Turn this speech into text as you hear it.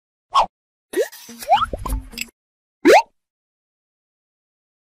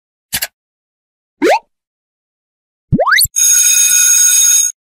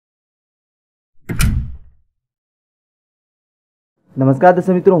નમસ્કાર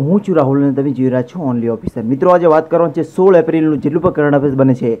દર્શક મિત્રો, હું છું રાહુલ અને તમે જોઈ રહ્યા છો ઓનલી ઓફિસર. મિત્રો, આજે વાત કરવાની છે 16 એપ્રિલનું જેટલું પણ કરંટ અફેર્સ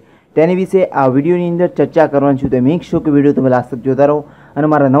બને છે તેની વિશે આ વિડીયોની અંદર ચર્ચા કરવાની છું. તો મેક શ્યોર કે વિડીયો તમે લાસ્ટ તક જોતા રહો. અને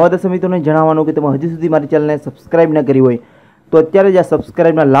મારા નવા દર્શક મિત્રોને જણાવવાનું કે તમે હજુ સુધી મારી ચેનલને સબસ્ક્રાઇબ ન કરી હોય તો અત્યારે જ આ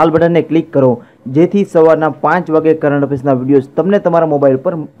સબસ્ક્રાઇબના લાલ બટનને ક્લિક કરો, જેથી સવારના 5 વાગે કરંટ અફેર્સના વિડીયોઝ તમને તમારા મોબાઈલ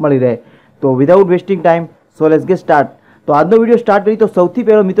પર મળી રહે. તો without wasting time, so let's gate start. તો આજનો વિડીયો સ્ટાર્ટ કરી તો સૌથી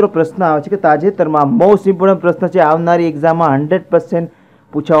પહેલો મિત્રો પ્રશ્ન આવે છે કે તાજેતરમાં મોસ્ટ ઇમ્પોર્ટન્ટ પ્રશ્ન છે, આવનારી એક્ઝામમાં 100%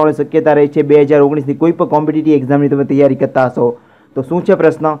 પૂછાવાની શક્યતા રહી છે 2019ની કોઈ પણ કોમ્પિટિટિવ એક્ઝામની તમે તૈયારી કરતા હશો. તો શું છે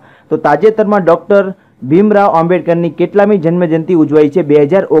પ્રશ્ન? તો તાજેતરમાં ડૉક્ટર ભીમરાવ આંબેડકરની કેટલામી જન્મજયંતિ ઉજવાઈ છે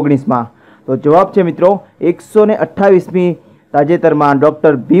 2019માં? તો જવાબ છે મિત્રો 128મી. તાજેતરમાં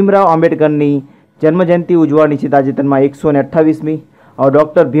ડૉક્ટર ભીમરાવ આંબેડકરની જન્મજયંતિ ઉજવવાની છે તાજેતરમાં 128મી.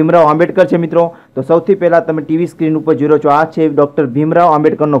 ડૉક્ટર ભીમરાવ આંબેડકર છે મિત્રો. તો સૌથી પહેલાં તમે ટીવી સ્ક્રીન ઉપર જોઈ રહ્યો છો, આ છે ડૉક્ટર ભીમરાવ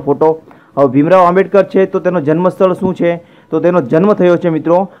આંબેડકરનો ફોટો. હવે ભીમરાવ આંબેડકર છે તો તેનો જન્મસ્થળ શું છે? તો તેનો જન્મ થયો છે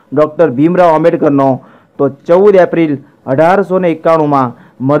મિત્રો ડૉક્ટર ભીમરાવ આંબેડકરનો તો 14 એપ્રિલ 1891માં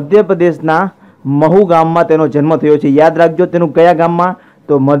મધ્યપ્રદેશના મહુ ગામમાં તેનો જન્મ થયો છે. યાદ રાખજો, તેનું કયા ગામમાં?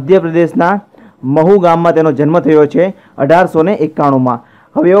 તો મધ્યપ્રદેશના મહુ ગામમાં તેનો જન્મ થયો છે 1891માં.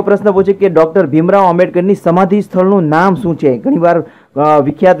 હવે એવો પ્રશ્ન પૂછે કે ડૉક્ટર ભીમરાવ આંબેડકરની સમાધિ સ્થળનું નામ શું છે? ઘણીવાર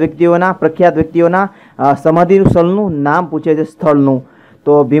વિખ્યાત વ્યક્તિઓના, પ્રખ્યાત વ્યક્તિઓના સમાધિ સ્થળનું નામ પૂછે છે, સ્થળનું.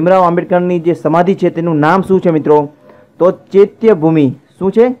 તો ભીમરાવ આંબેડકરની જે સમાધિ છે તેનું નામ શું છે મિત્રો? તો ચૈત્યભૂમિ. શું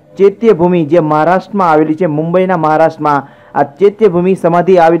છે? ચૈત્યભૂમિ, જે મહારાષ્ટ્રમાં આવેલી છે, મુંબઈના મહારાષ્ટ્રમાં આ ચૈત્યભૂમિ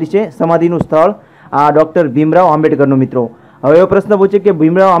સમાધિ આવેલી છે. સમાધિનું સ્થળ આ ડૉક્ટર ભીમરાવ આંબેડકરનું મિત્રો. હવે એવો પ્રશ્ન પૂછે કે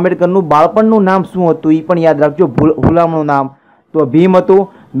ભીમરાવ આંબેડકરનું બાળપણનું નામ શું હતું? એ પણ યાદ રાખજો, હુલામણું નામ. તો ભીમ હતું,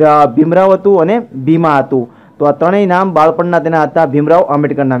 ભીમરાવ હતું અને ભીમા હતું. તો આ ત્રણેય નામ બાળપણના તેના હતા ભીમરાવ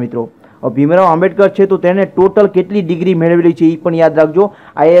આંબેડકરના મિત્રો. ભીમરાવ આંબેડકર છે તો તેણે ટોટલ કેટલી ડિગ્રી મેળવેલી છે એ પણ યાદ રાખજો.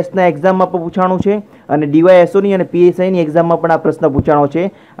 આઈએએસના એક્ઝામમાં પણ પૂછાણું છે અને ડીવાયએસઓની અને પીએસઆઈની એક્ઝામમાં પણ આ પ્રશ્ન પૂછાણો છે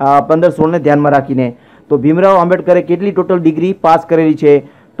 15-16ને ધ્યાનમાં રાખીને. તો ભીમરાવ આંબેડકરે કેટલી ટોટલ ડિગ્રી પાસ કરેલી છે?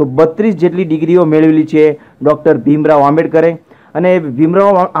 તો 32 જેટલી ડિગ્રીઓ મેળવેલી છે ડૉક્ટર ભીમરાવ આંબેડકરે. અને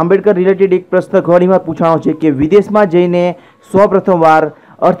ભીમરાવ આંબેડકર રિલેટેડ એક પ્રશ્ન ઘણીવાર પૂછાણો છે કે વિદેશમાં જઈને સૌપ્રથમવાર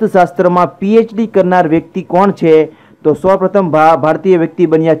અર્થશાસ્ત્રમાં પીએચડી કરનાર વ્યક્તિ કોણ છે? તો સૌપ્રથમ ભારતીય વ્યક્તિ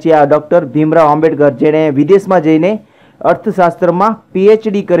બન્યા છે આ ડૉક્ટર ભીમરાવ આંબેડકર, જેણે વિદેશમાં જઈને અર્થશાસ્ત્રમાં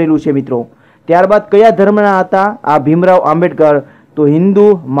પીએચડી કરેલું છે મિત્રો. ત્યારબાદ કયા ધર્મના હતા આ ભીમરાવ આંબેડકર? તો હિન્દુ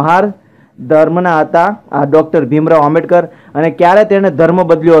મહાર ધર્મના હતા આ ડૉક્ટર ભીમરાવ આંબેડકર. અને ક્યારે તેણે ધર્મ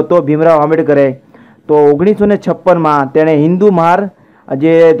બદલ્યો હતો ભીમરાવ આંબેડકરે? તો 1956માં તેણે હિન્દુ મહાર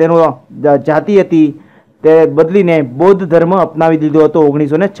જે તેનો જાતિ હતી તે બદલીને બૌદ્ધ ધર્મ અપનાવી દીધો હતો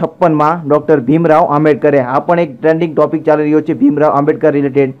 1956માં ડૉક્ટર ભીમરાવ આંબેડકરે. આ પણ એક ટ્રેન્ડિંગ ટોપિક ચાલી રહ્યો છે ભીમરાવ આંબેડકર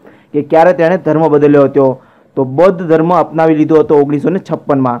રિલેટેડ કે ક્યારે તેણે ધર્મ બદલ્યો હતો? તો બૌદ્ધ ધર્મ અપનાવી લીધો હતો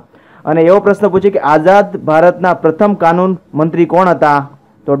 1956માં. અને એવો પ્રશ્ન પૂછે કે આઝાદ ભારતના પ્રથમ કાનૂન મંત્રી કોણ હતા?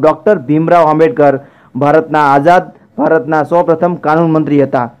 તો ડૉક્ટર ભીમરાવ આંબેડકર ભારતના આઝાદ ભારતના સૌપ્રથમ કાનૂન મંત્રી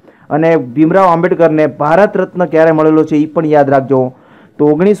હતા. અને ભીમરાવ આંબેડકરને ભારત રત્ન ક્યારે મળેલો છે એ પણ યાદ રાખજો. તો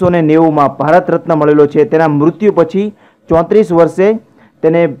 1990માં ભારત રત્ન મળેલો છે. તેના મૃત્યુ પછી 34 વર્ષે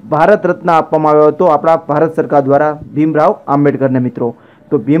તેને ભારત રત્ન આપવામાં આવ્યો હતો આપણા ભારત સરકાર દ્વારા ભીમરાવ આંબેડકરને મિત્રો.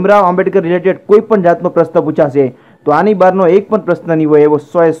 તો ભીમરાવ આંબેડકર રિલેટેડ કોઈ પણ જાતનો પ્રશ્ન પૂછાશે તો આની બહારનો એક પણ પ્રશ્ન નહીં હોય એવો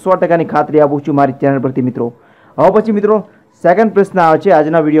 100% ખાતરી આપું છું મારી ચેનલ પરથી મિત્રો. હવે પછી મિત્રો સેકન્ડ પ્રશ્ન આવે છે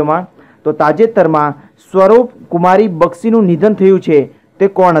આજના વિડીયોમાં. તો તાજેતરમાં સ્વરૂપ કુમારી બક્ષીનું નિધન થયું છે તે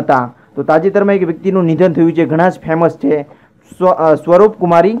કોણ હતા? તો તાજેતરમાં એક વ્યક્તિનું નિધન થયું છે, ઘણા જ ફેમસ છે, સ્વરૂપ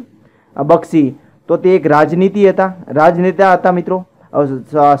કુમારી બક્ષી. તો તે એક રાજનેતા હતા મિત્રો.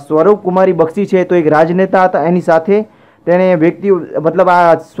 સ્વરૂપ કુમારી બક્ષી છે તો એક રાજનેતા હતા. એની સાથે તેણે વ્યક્તિ મતલબ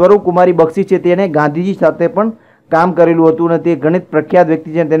આ સ્વરૂપ કુમારી બક્ષી છે તેણે ગાંધીજી સાથે પણ કામ કરેલું હતું અને તે ઘણી પ્રખ્યાત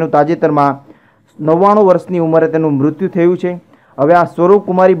વ્યક્તિ છે. તેનું તાજેતરમાં 99 વર્ષની ઉંમરે તેનું મૃત્યુ થયું છે. હવે આ સ્વરૂપ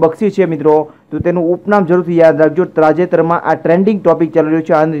કુમારી બક્ષી છે મિત્રો, તો તેનું ઉપનામ જરૂરથી યાદ રાખજો. તાજેતરમાં આ ટ્રેન્ડિંગ ટોપિક ચાલી રહ્યો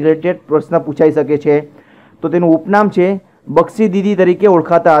છે, આ રિલેટેડ પ્રશ્ન પૂછાઈ શકે છે. તો તેનું ઉપનામ છે બક્ષી દીદી તરીકે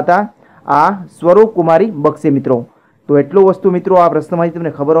ઓળખાતા હતા આ સ્વરૂપ કુમારી બક્ષી મિત્રો. તો એટલું વસ્તુ મિત્રો આ પ્રશ્નમાંથી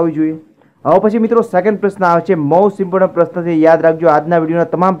તમને ખબર હોવી જોઈએ. હવે પછી મિત્રો સેકન્ડ પ્રશ્ન આવે છે, મોસ્ટ ઇમ્પોર્ટન્ટ પ્રશ્ન છે, યાદ રાખજો. આજના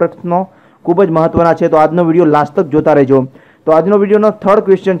વિડીયોના તમામ પ્રશ્નો ખૂબ જ મહત્વના છે, તો આજનો વિડીયો લાસ્ટ તક જોતા રહેજો. તો આજનો વિડીયોનો થર્ડ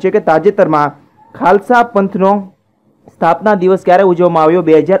ક્વેશ્ચન છે કે તાજેતરમાં ખાલસા પંથનો સ્થાપના દિવસ ક્યારે ઉજવવામાં આવ્યો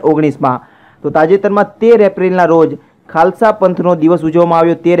 2019માં? તો તાજેતરમાં 13 એપ્રિલના રોજ ખાલસા પંથનો દિવસ ઉજવવામાં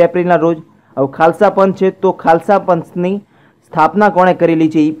આવ્યો 13 એપ્રિલના રોજ. હવે ખાલસા પંથ છે તો ખાલસા પંથની સ્થાપના કોણે કરેલી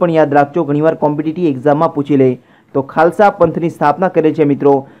છે એ પણ યાદ રાખજો, ઘણીવાર કોમ્પિટિટિવ એક્ઝામમાં પૂછી લે. તો ખાલસા પંથની સ્થાપના કરેલી છે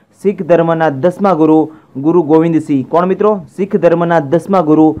મિત્રો શીખ ધર્મના 10મા ગુરુ ગોવિંદસિંહ. કોણ મિત્રો? શીખ ધર્મના 10મા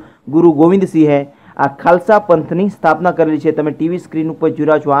ગુરુ ગોવિંદસિંહે આ ખાલસા પંથની સ્થાપના કરેલી છે. તમે ટીવી સ્ક્રીન ઉપર જોઈ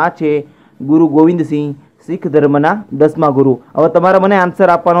રહ્યા છો, આ છે ગુરુ ગોવિંદસિંહ શીખ ધર્મના 10મા ગુરુ। હવે તમારે મને આન્સર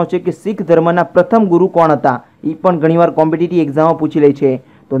આપવાનો છે કે શીખ ધર્મના પ્રથમ ગુરુ કોણ હતા। એ પણ ઘણીવાર કોમ્પિટિટિવ એક્ઝામમાં પૂછી લે છે।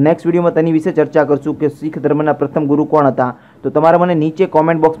 તો નેક્સ્ટ વિડીયોમાં તેની વિશે ચર્ચા કરશું કે શીખ ધર્મના પ્રથમ ગુરુ કોણ હતા। તો તમારે મને નીચે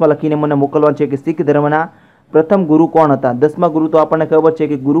કોમેન્ટ બોક્સમાં લખીને મને મોકલવાનું છે કે શીખ ધર્મના પ્રથમ ગુરુ કોણ હતા। 10મા ગુરુ તો આપણને ખબર છે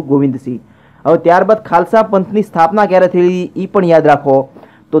કે ગુરુ ગોવિંદસિંહ। હવે ત્યારબાદ ખાલસા પંથની સ્થાપના ક્યારે થઈ એ પણ યાદ રાખો।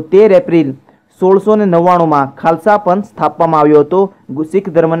 તો 13 એપ્રિલ 1699માં ખાલસા પંથ સ્થાપવામાં આવ્યો હતો શીખ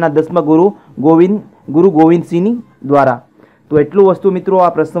ધર્મના 10મા ગુરુ ગોવિંદસિંહની દ્વારા। તો એટલું વસ્તુ મિત્રો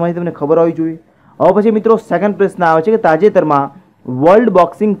આ પ્રશ્નમાંથી તમને ખબર હોવી જોઈએ। હવે પછી મિત્રો સેકન્ડ પ્રશ્ન આવે છે કે તાજેતરમાં વર્લ્ડ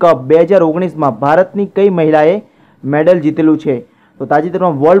બોક્સિંગ કપ 2019માં ભારતની કઈ મહિલાએ મેડલ જીતેલું છે। તો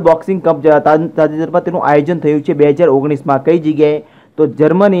તાજેતરમાં વર્લ્ડ બોક્સિંગ કપ તાજેતરમાં તેનું આયોજન થયું છે 2019માં કઈ જગ્યાએ? તો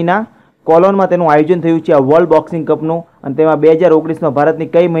જર્મનીના કોલોનમાં તેનું આયોજન થયું છે આ વર્લ્ડ બોક્સિંગ કપનું। અને તેમાં 2019માં ભારતની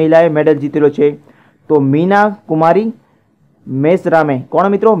કઈ મહિલાએ મેડલ જીતેલો છે? તો મીના કુમારી મેસરામે।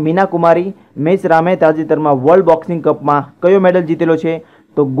 કોણ મિત્રો? મીના કુમારી મેસરામે તાજેતરમાં વર્લ્ડ બોક્સિંગ કપમાં કયો મેડલ જીતેલો છે?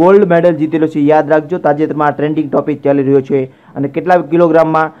 તો ગોલ્ડ મેડલ જીતેલો છે। યાદ રાખજો, તાજેતરમાં આ ટ્રેન્ડિંગ ટોપિક ચાલી રહ્યો છે। અને કેટલા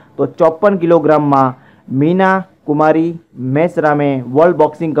કિલોગ્રામમાં? તો 54 કિલોગ્રામમાં મીના કુમારી મેસરામે વર્લ્ડ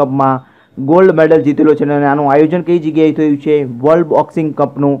બોક્સિંગ કપમાં ગોલ્ડ મેડલ જીતેલો છે। અને આનું આયોજન કઈ જગ્યાએ થયું છે વર્લ્ડ બોક્સિંગ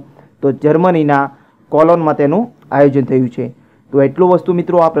કપનું? તો જર્મનીના કોલોનમાં તેનું આયોજન થયું છે। તો એટલું વસ્તુ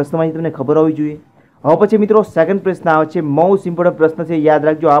મિત્રો આ પ્રશ્નમાંથી તમને ખબર હોવી જોઈએ। હવે પછી મિત્રો સેકન્ડ પ્રશ્ન આવે છે, મોસ્ટ ઇમ્પોર્ટન્ટ પ્રશ્ન છે, યાદ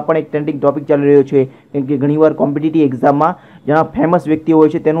રાખજો। આ પણ એક ટ્રેન્ડિંગ ટોપિક ચાલી રહ્યો છે કેમ કે ઘણીવાર કોમ્પિટિટિવ એક્ઝામમાં જેના ફેમસ વ્યક્તિ હોય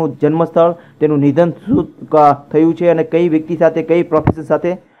છે તેનું જન્મસ્થળ, તેનું નિધન શું થયું છે અને કઈ વ્યક્તિ સાથે, કઈ પ્રોફેશન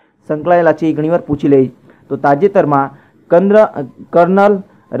સાથે સંકળાયેલા છે એ ઘણીવાર પૂછી લે। તો તાજેતરમાં કર્નલ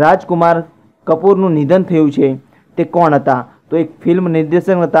રાજકુમાર કપૂરનું નિધન થયું છે તે કોણ હતા? તો એક ફિલ્મ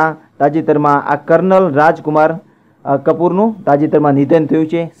નિર્દેશક હતા। તાજેતરમાં આ કર્નલ રાજકુમાર કપૂરનું તાજેતરમાં નિધન થયું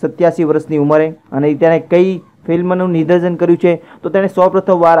છે 87 વર્ષની ઉંમરે। અને તેણે કઈ ફિલ્મનું નિર્દેશન કર્યું છે? તો તેણે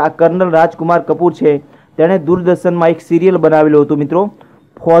સૌપ્રથમ વાર આ કર્નલ રાજકુમાર કપૂર છે તેણે દૂરદર્શનમાં એક સિરિયલ બનાવેલું હતું મિત્રો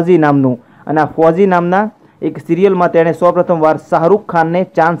ફૌજી નામનું। અને આ ફૌજી નામના એક સિરિયલમાં તેણે સૌપ્રથમ વાર શાહરૂખ ખાનને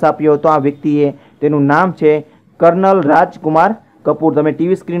ચાન્સ આપ્યો હતો આ વ્યક્તિએ। તેનું નામ છે કર્નલ રાજકુમાર કપૂર। તમે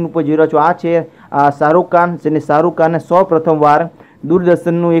ટીવી સ્ક્રીન ઉપર જોઈ રહ્યા છો, આ છે આ શાહરૂખ ખાન। જેને શાહરૂખ ખાનને સૌપ્રથમ વાર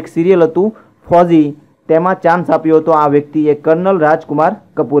દૂરદર્શનનું એક સિરિયલ હતું ફૌજી, તેમાં ચાન્સ આપ્યો હતો આ વ્યક્તિએ કર્નલ રાજકુમાર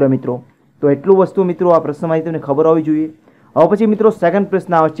કપૂરે મિત્રો। તો એટલું વસ્તુ મિત્રો આ પ્રશ્નમાંથી તમને ખબર હોવી જોઈએ। હવે પછી મિત્રો સેકન્ડ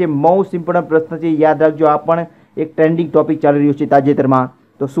પ્રશ્ન આવે છે, મોસ્ટ ઇમ્પોર્ટન્ટ પ્રશ્ન છે, યાદ રાખજો। આ પણ એક ટ્રેન્ડિંગ ટોપિક ચાલી રહ્યો છે તાજેતરમાં।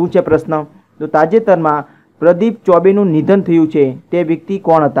 તો શું છે પ્રશ્ન? તો તાજેતરમાં પ્રદીપ ચૌબેનું નિધન થયું છે તે વ્યક્તિ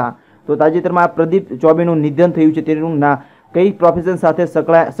કોણ હતા? તો તાજેતરમાં આ પ્રદીપ ચૌબેનું નિધન થયું છે તેનું કઈ પ્રોફેશન સાથે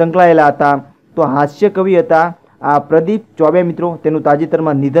સંકળાયેલા હતા? તો હાસ્ય કવિ હતા આ પ્રદીપ ચૌબે મિત્રો, તેનું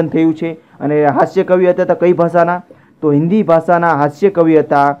તાજેતરમાં નિધન થયું છે। અને હાસ્ય કવિ હતા તો કઈ ભાષાના? તો હિન્દી ભાષાના હાસ્ય કવિ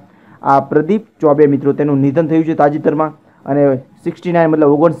હતા આ પ્રદીપ ચૌબે મિત્રો, તેનું નિધન થયું છે તાજેતરમાં। અને 69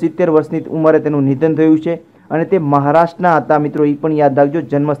 મતલબ 69 વર્ષની ઉંમરે તેનું નિધન થયું છે। અને તે મહારાષ્ટ્રના હતા મિત્રો, એ પણ યાદ રાખજો,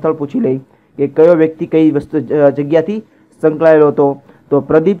 જન્મસ્થળ પૂછી લઈ કે કયો વ્યક્તિ કઈ જગ્યાથી સંકળાયેલો હતો। તો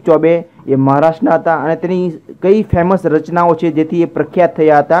પ્રદીપ ચૌબે એ મહારાષ્ટ્રના હતા। અને તેની કઈ ફેમસ રચનાઓ છે જેથી એ પ્રખ્યાત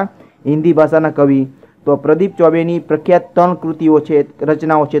થયા હતા હિન્દી ભાષાના કવિ? તો પ્રદીપ ચૌબેની પ્રખ્યાત 3 કૃતિઓ છે,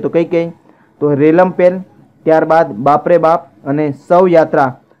 રચનાઓ છે। તો કઈ કઈ? તો રેલમપેલ, ત્યારબાદ બાપરે બાપ અને સૌ યાત્રા।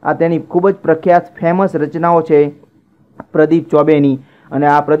 આ તેની ખૂબ જ પ્રખ્યાત ફેમસ રચનાઓ છે પ્રદીપ ચૌબેની। અને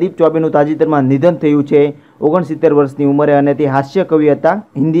આ પ્રદીપ ચૌબેનું તાજેતરમાં નિધન થયું છે 69 વર્ષની ઉંમરે। અને તે હાસ્ય કવિ હતા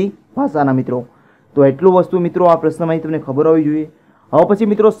હિન્દી ભાષાના મિત્રો। તો એટલું વસ્તુ મિત્રો આ પ્રશ્નમાંથી તમને ખબર હોવી જોઈએ। હવે પછી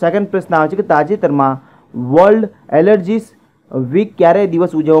મિત્રો સેકન્ડ પ્રશ્ન આવે છે કે તાજેતરમાં વર્લ્ડ એલર્જીસ વીક ક્યારે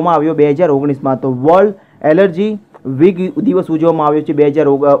દિવસ ઉજવવામાં આવ્યો 2019માં? તો વર્લ્ડ એલર્જી વીક દિવસ ઉજવવામાં આવ્યો છે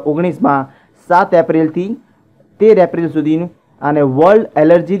 2019માં 7 એપ્રિલથી 13 એપ્રિલ સુધીનું। આને વર્લ્ડ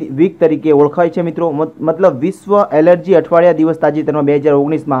એલર્જી વીક તરીકે ઓળખાય છે મિત્રો। મતલબ વિશ્વ એલર્જી અઠવાડિયા દિવસ તાજેતરમાં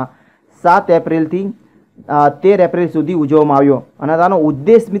 2019માં 7 એપ્રિલથી 13 એપ્રિલ સુધી ઉજવવામાં આવ્યો। અને આનો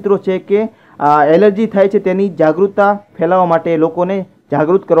ઉદ્દેશ મિત્રો છે કે એલર્જી થાય છે તેની જાગૃતતા ફેલાવવા માટે, લોકોને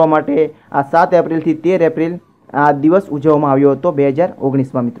જાગૃત કરવા માટે આ 7 એપ્રિલથી 13 એપ્રિલ આ દિવસ ઉજવવામાં આવ્યો હતો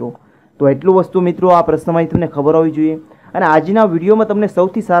 2019માં મિત્રો। તો એટલું વસ્તુ મિત્રો આ પ્રશ્નમાંથી તમને ખબર હોવી જોઈએ। અને આજના વિડીયોમાં તમને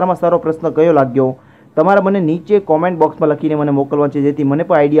સૌથી સારામાં સારો પ્રશ્ન કયો લાગ્યો તમારે મને નીચે કોમેન્ટ બોક્સમાં લખીને મને મોકલવાનો છે, જેથી મને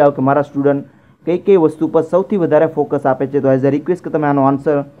પણ આઈડિયા આવે કે મારા સ્ટુડન્ટ કઈ વસ્તુ પર સૌથી વધારે ફોકસ આપે છે। તો એઝ અ રિક્વેસ્ટ કે તમે આનો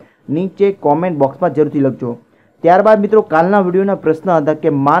આન્સર નીચે કોમેન્ટ બોક્સમાં જરૂરથી લખજો। ત્યારબાદ મિત્રો કાલના વિડીયોના પ્રશ્ન હતા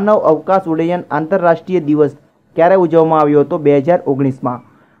કે માનવ અવકાશ ઉડ્ડયન આંતરરાષ્ટ્રીય દિવસ ક્યારે ઉજવવામાં આવ્યો હતો 2019માં?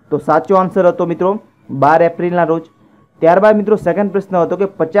 તો સાચો આન્સર હતો મિત્રો 12 એપ્રિલના રોજ। ત્યારબાદ મિત્રો સેકન્ડ પ્રશ્ન હતો કે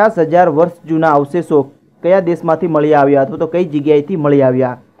 50,000 વર્ષ જૂના અવશેષો કયા દેશમાંથી મળી આવ્યા અથવા તો કઈ જગ્યાએથી મળી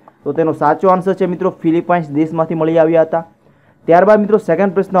આવ્યા? તો તેનો સાચો આન્સર છે મિત્રો ફિલિપાઇન્સ દેશમાંથી મળી આવ્યા હતા। ત્યારબાદ મિત્રો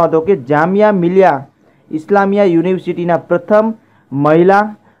સેકન્ડ પ્રશ્ન હતો કે જામિયા મિલિયા ઇસ્લામિયા યુનિવર્સિટીના પ્રથમ મહિલા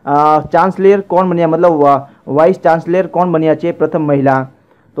ચાન્સેલર કોણ બન્યા, મતલબ વાઇસ ચાન્સેલર કોણ બન્યા છે પ્રથમ મહિલા?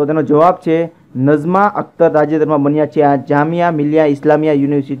 તો તેનો જવાબ છે નઝમા અખ્તર તાજેતરમાં બન્યા છે આ જામિયા મિલિયા ઇસ્લામિયા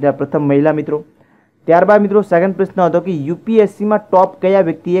યુનિવર્સિટીના પ્રથમ મહિલા મિત્રો. ત્યારબાદ મિત્રો સેકન્ડ પ્રશ્ન હતો કે યુપીએસસીમાં ટોપ કયા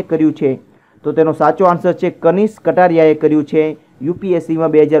વ્યક્તિએ કર્યું છે? તો તેનો સાચો આન્સર છે કનિષ કટારિયાએ કર્યું છે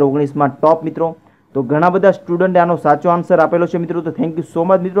યુપીએસસીમાં 2019માં ટોપ મિત્રો. તો ઘણા બધા સ્ટુડન્ટે આનો સાચો આન્સર આપેલો છે મિત્રો. તો થેન્ક યુ સો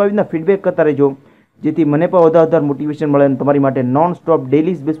મચ મિત્રો. આવી રીતના ફીડબેક કરતા રહેજો જેથી મને પણ વધારે મોટિવેશન મળે અને તમારી માટે નોન સ્ટોપ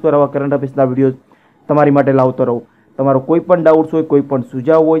ડેલી બેઝ પર આવા કરંટ અફેર્સના વિડીયોઝ તમારી માટે લાવતો રહું. તમારો કોઈ પણ ડાઉટ્સ હોય, કોઈ પણ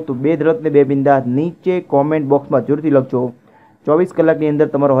સુઝાવ હોય તો બે ધડક ને બે બિંદા નીચે કોમેન્ટ બોક્સમાં જરૂરથી લખજો. 24 કલાકની અંદર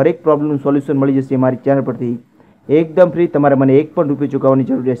તમારો હરેક પ્રોબ્લેમનું સોલ્યુશન મળી જશે મારી ચેનલ પરથી એકદમ ફ્રી. તમારે મને એક પણ રૂપિયો ચૂકવવાની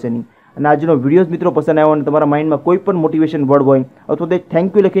જરૂર રહેશે નહીં. અને આજનો વિડીયો મિત્રો પસંદ આવ્યો અને તમારા માઇન્ડમાં કોઈ પણ મોટિવેશન વર્ડ હોય અથવા તો એક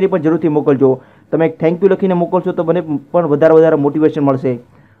થેન્ક યુ લખીને પણ જરૂરથી મોકલજો. તમે એક થેન્ક યુ લખીને મોકલશો તો મને પણ વધારે મોટિવેશન મળશે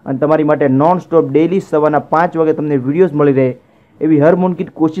અને તમારી માટે નોન સ્ટોપ ડેલી સવારના 5 વાગે તમને વિડીયોઝ મળી રહે એવી હર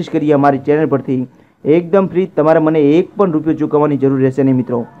મુમકિન કોશિશ કરીએ અમારી ચેનલ પરથી એકદમ ફ્રી. તમારે મને એક પણ રૂપિયો ચૂકવવાની જરૂર રહેશે નહીં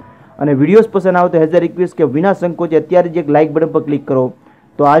મિત્રો. અને વિડીયોઝ પસંદ આવે તો હેઝ અ રિક્વેસ્ટ કે વિના સંકોચે અત્યારે જ એક લાઇક બટન પર ક્લિક કરો.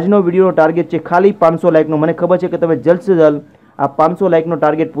 તો આજનો વિડીયોનો ટાર્ગેટ છે ખાલી 500 લાઇકનો. મને ખબર છે કે તમે જલ્દ સે જલ્દ આ 500 લાઇકનો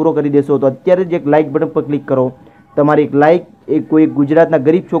ટાર્ગેટ પૂરો કરી દેશો. તો અત્યારે જ એક લાઇક બટન પર ક્લિક કરો. તમારી એક લાઇક કોઈ ગુજરાતના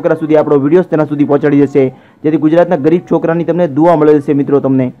ગરીબ છોકરા સુધી આપણો વિડીયોઝ તેના સુધી પહોંચાડી જશે જેથી ગુજરાતના ગરીબ છોકરાની તમને દુઆ મળી જશે મિત્રો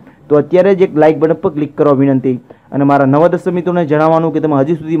તમને. તો અત્યારે જ એક લાઇક બટન પર ક્લિક કરવા વિનંતી. અને મારા નવા દર્શક મિત્રોને જણાવવાનું કે તમે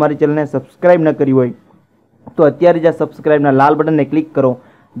હજી સુધી મારી ચેનલને સબસ્ક્રાઇબ ન કરી હોય તો અત્યારે જ આ સબસ્ક્રાઇબના લાલ બટનને ક્લિક કરો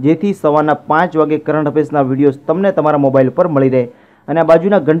જેથી સવારના 5 વાગે કરંટ અફેર્સના વિડીયોઝ તમને તમારા મોબાઈલ પર મળી રહે. અને આ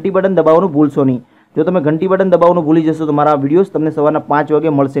બાજુના ઘંટી બટન દબાવવાનું ભૂલશો નહીં. જો તમે ઘંટી બટન દબાવવાનું ભૂલી જશો તો મારા વિડીયોઝ તમને સવારના 5 વાગે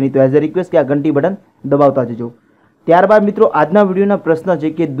મળશે નહીં. તો એઝ અ રિક્વેસ્ટ કે આ ઘંટી બટન દબાવતા જજો. ત્યારબાદ મિત્રો આજના વિડીયોના પ્રશ્ન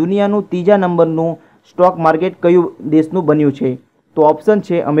છે કે દુનિયાનું 3જા નંબરનું સ્ટોક માર્કેટ કયું દેશનું બન્યું છે? તો ઓપ્શન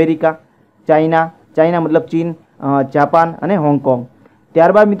છે અમેરિકા, ચાઇના મતલબ ચીન, જાપાન અને હોંગકોંગ.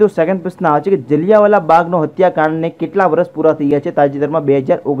 ત્યારબાદ મિત્રો સેકન્ડ પ્રશ્ન આવે છે કે જલિયાવાલા બાગનો હત્યાકાંડને કેટલા વર્ષ પૂરા થઈ ગયા છે તાજેતરમાં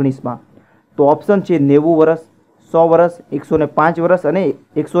 2019માં? તો ઓપ્શન છે 90 વર્ષ, 100 વર્ષ, 105 વર્ષ અને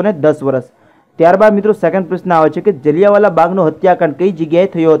 110 વર્ષ. ત્યારબાદ મિત્રો સેકન્ડ પ્રશ્ન આવે છે કે જલિયાવાલા બાગનો હત્યાકાંડ કઈ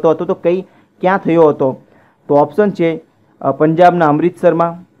જગ્યાએ થયો હતો અથવા તો ક્યાં થયો હતો? તો ઓપ્શન છે પંજાબના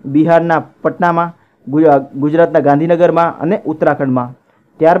અમૃતસરમાં, બિહારના પટનામાં, ગુજરાતના ગાંધીનગરમાં અને ઉત્તરાખંડમાં.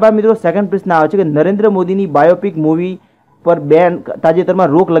 ત્યારબાદ મિત્રો સેકન્ડ પ્રશ્ન આવે છે કે નરેન્દ્ર મોદીની બાયોપિક મૂવી પર બેન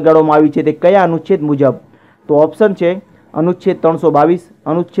તાજેતરમાં રોક લગાડવામાં આવી છે તે કયા અનુચ્છેદ મુજબ? તો ઓપ્શન છે અનુચ્છેદ 322,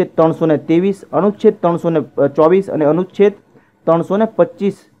 અનુચ્છેદ 323, અનુચ્છેદ 324 અને અનુચ્છેદ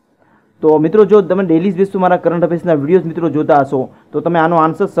 325. તો મિત્રો જો તમે ડેલી બેઝ પર મારા કરંટ અફેર્સના વિડીયોઝ મિત્રો જોતા હશો તો તમે આનો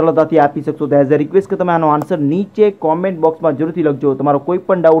આન્સર સરળતાથી આપી શકશો. તો એઝ અ રિક્વેસ્ટ કે તમે આનો આન્સર નીચે કોમેન્ટ બોક્સમાં જરૂરથી લખજો. તમારો કોઈ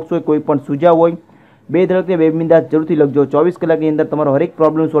પણ ડાઉટ્સ હોય, કોઈ પણ સુઝાવ હોય બે ધડકને બે બિંદાસ જરૂરથી લખજો. 24 કલાકની અંદર તમારો હરેક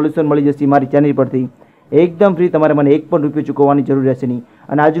પ્રોબ્લેમ સોલ્યુશન મળી જશે મારી ચેનલ પરથી એકદમ ફ્રી. તમારે મને એક પણ રૂપિયો ચૂકવવાની જરૂર રહેશે નહીં.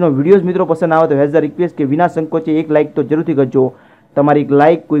 અને આજનો વિડીયોઝ મિત્રો પસંદ આવે તો હેઝ અ રિક્વેસ્ટ કે વિના સંકોચે એક લાઇક તો જરૂરથી કરજો. તમારી એક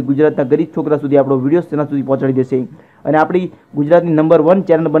લાઇક કોઈ ગુજરાતના ગરીબ છોકરા સુધી આપણો વિડીયોઝ તેના સુધી પહોંચાડી દેશે અને આપણી ગુજરાતની નંબર 1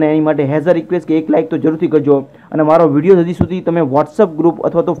 ચેનલ બને એની માટે હેઝ અ રિક્વેસ્ટ કે એક લાઇક તો જરૂરથી કરજો. અને મારો વિડીયો હજી સુધી તમે વોટ્સઅપ ગ્રુપ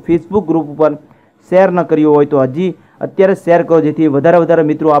અથવા તો ફેસબુક ગ્રુપ ઉપર શેર ન કર્યો હોય તો હજી અત્યારે શેર કરો જેથી વધારે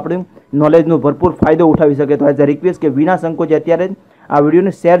મિત્રો આપણે નોલેજનો ભરપૂર ફાયદો ઉઠાવી શકે. તો એઝ અ રિક્વેસ્ટ કે વિના સંકોચે અત્યારે જ આ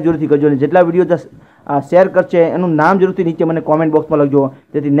વિડીયોને શેર જરૂરથી કરજો અને જેટલા વિડીયો શેર કરશે એનું નામ જરૂરથી નીચે મને કોમેન્ટ બોક્સમાં લખજો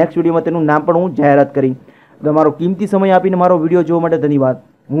જેથી નેક્સ્ટ વિડીયોમાં તેનું નામ પણ હું જાહેરાત કરી. તમારો કિંમતી સમય આપીને મારો વિડીયો જોવા માટે ધન્યવાદ.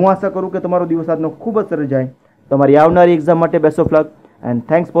 હું આશા કરું કે તમારો દિવસ આજનો ખૂબ જ સરસ જાય. તમારી આવનારી એક્ઝામ માટે best of luck and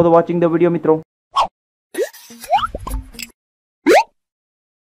thanks for watching the video મિત્રો.